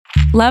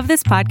Love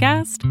this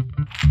podcast?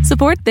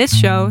 Support this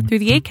show through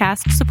the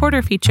Acast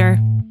supporter feature.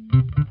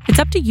 It's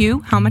up to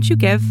you how much you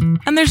give,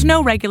 and there's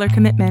no regular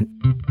commitment.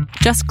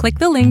 Just click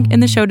the link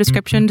in the show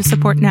description to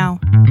support now.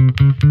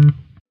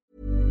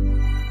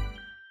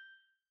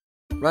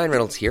 Ryan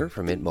Reynolds here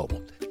from Mint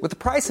Mobile. With the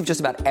price of just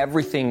about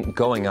everything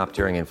going up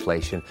during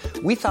inflation,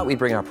 we thought we'd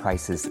bring our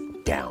prices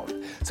down.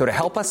 So to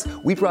help us,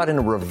 we brought in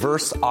a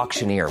reverse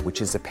auctioneer, which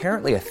is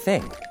apparently a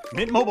thing.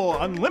 Mint Mobile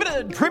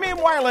Unlimited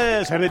Premium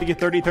Wireless. How to get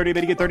 30, 30,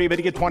 bit to get 30, bit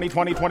to get 20,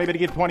 20, 20, bit to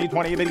get 20,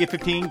 20, bit to get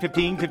 15,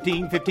 15,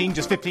 15, 15,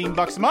 just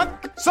 $15 a month?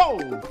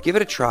 Sold! Give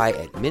it a try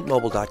at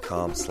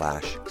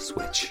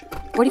mintmobile.com/switch.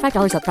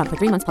 $45 up front for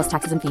 3 months plus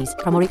taxes and fees.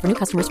 Promo rate for new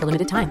customers for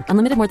limited time.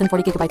 Unlimited more than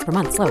 40 gigabytes per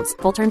month. Slows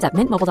full terms at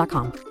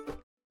mintmobile.com.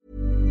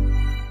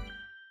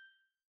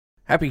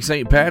 Happy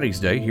St. Paddy's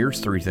Day.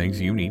 Here's 3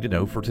 things you need to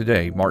know for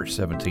today, March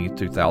 17th,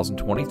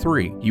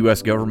 2023.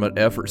 U.S. government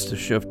efforts to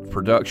shift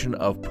production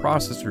of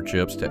processor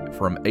chips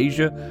from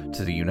Asia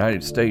to the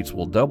United States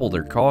will double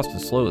their cost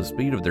and slow the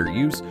speed of their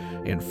use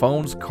in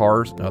phones,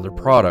 cars, and other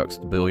products,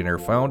 the billionaire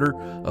founder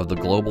of the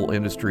global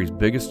industry's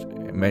biggest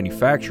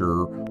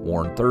manufacturer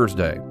warned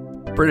Thursday.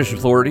 British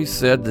authorities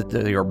said that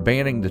they are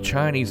banning the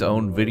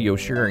Chinese-owned video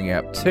sharing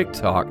app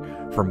TikTok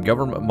from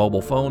government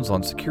mobile phones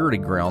on security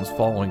grounds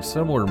following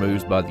similar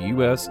moves by the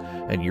U.S.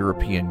 and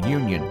European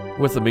Union,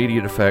 with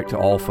immediate effect to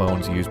all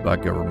phones used by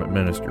government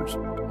ministers.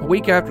 A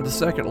week after the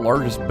second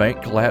largest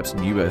bank collapse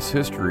in U.S.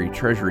 history,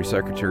 Treasury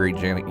Secretary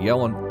Janet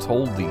Yellen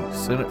told the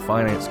Senate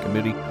Finance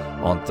Committee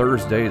on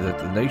Thursday that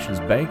the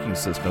nation's banking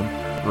system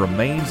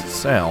remains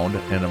sound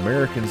and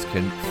Americans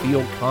can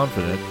feel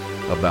confident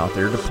about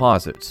their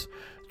deposits.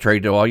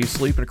 Trade to all you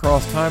sleeping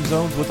across time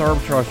zones with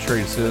Arbitrage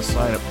Trade Assist.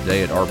 Sign up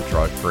today at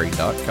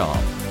arbitragetrade.com.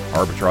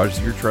 Arbitrage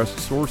is your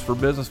trusted source for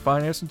business,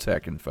 finance, and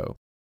tech info.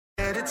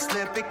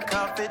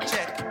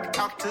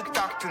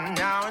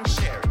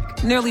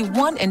 Nearly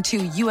 1 in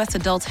 2 U.S.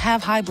 adults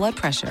have high blood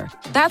pressure.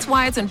 That's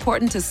why it's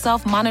important to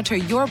self-monitor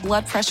your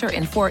blood pressure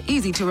in 4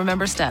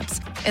 easy-to-remember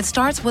steps. It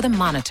starts with a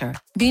monitor.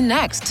 Be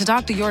next to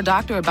talk to your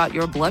doctor about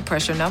your blood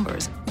pressure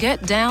numbers.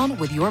 Get down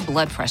with your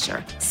blood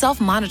pressure.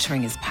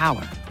 Self-monitoring is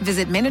power.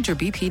 Visit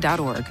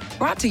managerbp.org.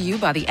 Brought to you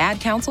by the Ad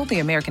Council, the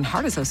American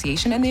Heart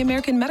Association, and the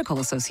American Medical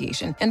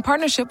Association, in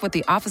partnership with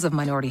the Office of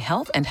Minority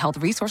Health and Health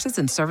Resources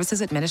and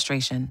Services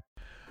Administration.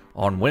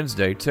 On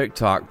Wednesday,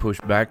 TikTok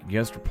pushed back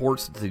against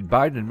reports that the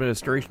Biden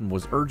administration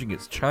was urging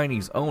its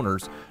Chinese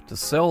owners to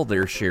sell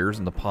their shares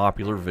in the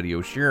popular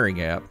video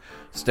sharing app,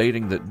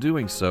 stating that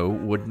doing so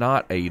would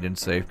not aid in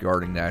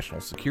safeguarding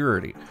national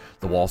security.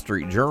 The Wall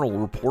Street Journal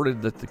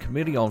reported that the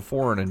Committee on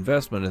Foreign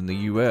Investment in the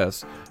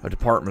U.S., a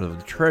department of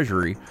the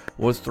Treasury,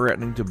 was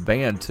threatening to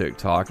ban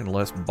TikTok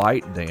unless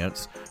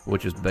ByteDance,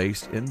 which is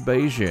based in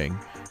Beijing,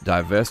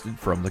 divested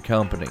from the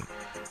company.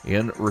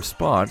 In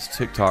response,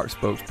 TikTok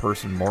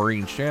spokesperson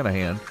Maureen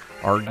Shanahan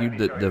argued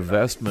that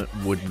divestment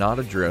would not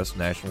address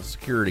national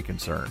security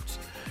concerns.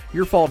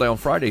 Your Fall Down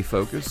Friday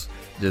focus: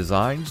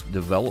 designs,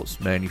 develops,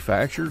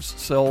 manufactures,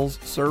 sells,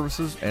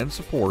 services, and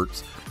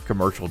supports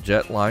commercial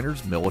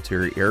jetliners,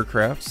 military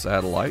aircraft,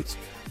 satellites,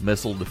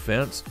 missile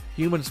defense,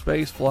 human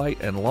spaceflight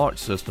and launch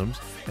systems,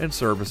 and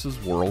services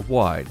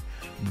worldwide.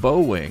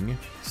 Boeing,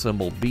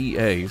 symbol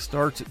BA,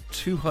 starts at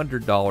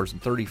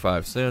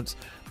 $200.35,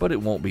 but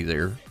it won't be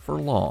there for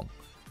long.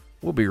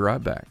 We'll be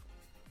right back.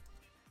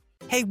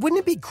 Hey, wouldn't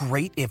it be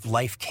great if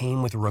life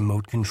came with a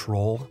remote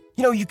control?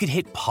 You know, you could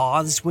hit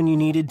pause when you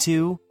needed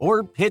to,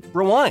 or hit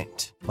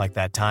rewind, like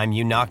that time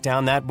you knocked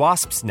down that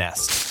wasp's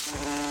nest.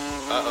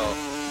 Uh-oh.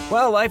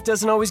 Well, life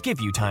doesn't always give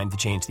you time to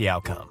change the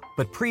outcome,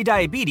 but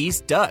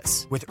prediabetes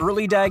does. With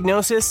early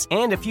diagnosis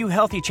and a few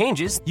healthy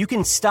changes, you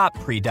can stop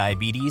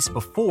prediabetes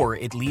before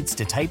it leads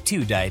to type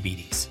 2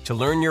 diabetes. To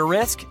learn your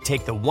risk,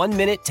 take the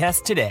 1-minute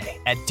test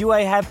today at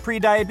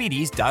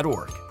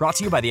doihaveprediabetes.org. Brought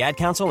to you by the Ad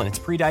Council and its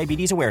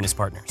prediabetes awareness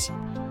partners.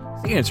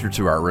 The answer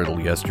to our riddle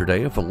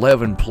yesterday: if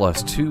 11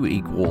 plus 2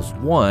 equals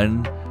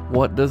 1,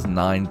 what does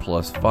 9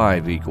 plus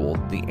 5 equal?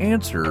 The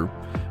answer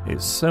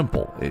is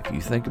simple if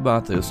you think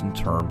about this in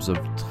terms of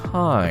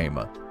time.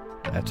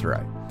 That's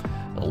right.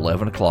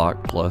 11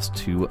 o'clock plus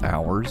 2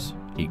 hours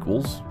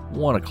equals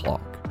 1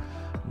 o'clock.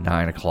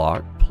 9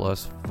 o'clock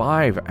plus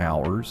 5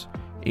 hours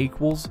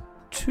equals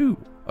 2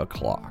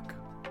 o'clock.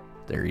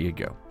 There you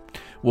go.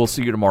 We'll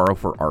see you tomorrow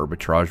for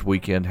Arbitrage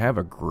Weekend. Have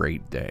a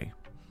great day.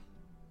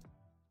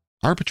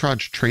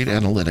 Arbitrage Trade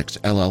Analytics,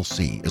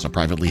 LLC is a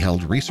privately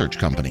held research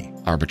company.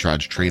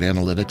 Arbitrage Trade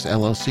Analytics,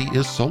 LLC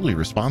is solely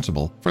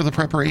responsible for the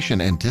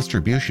preparation and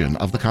distribution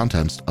of the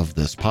contents of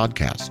this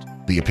podcast.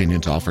 The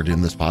opinions offered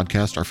in this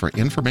podcast are for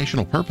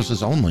informational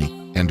purposes only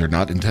and are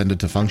not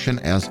intended to function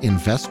as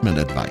investment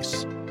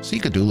advice.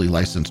 Seek a duly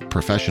licensed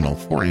professional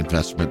for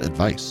investment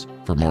advice.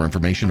 For more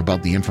information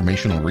about the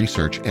informational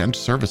research and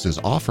services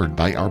offered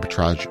by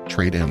Arbitrage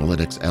Trade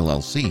Analytics,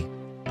 LLC,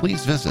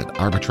 please visit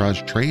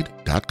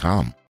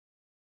arbitragetrade.com.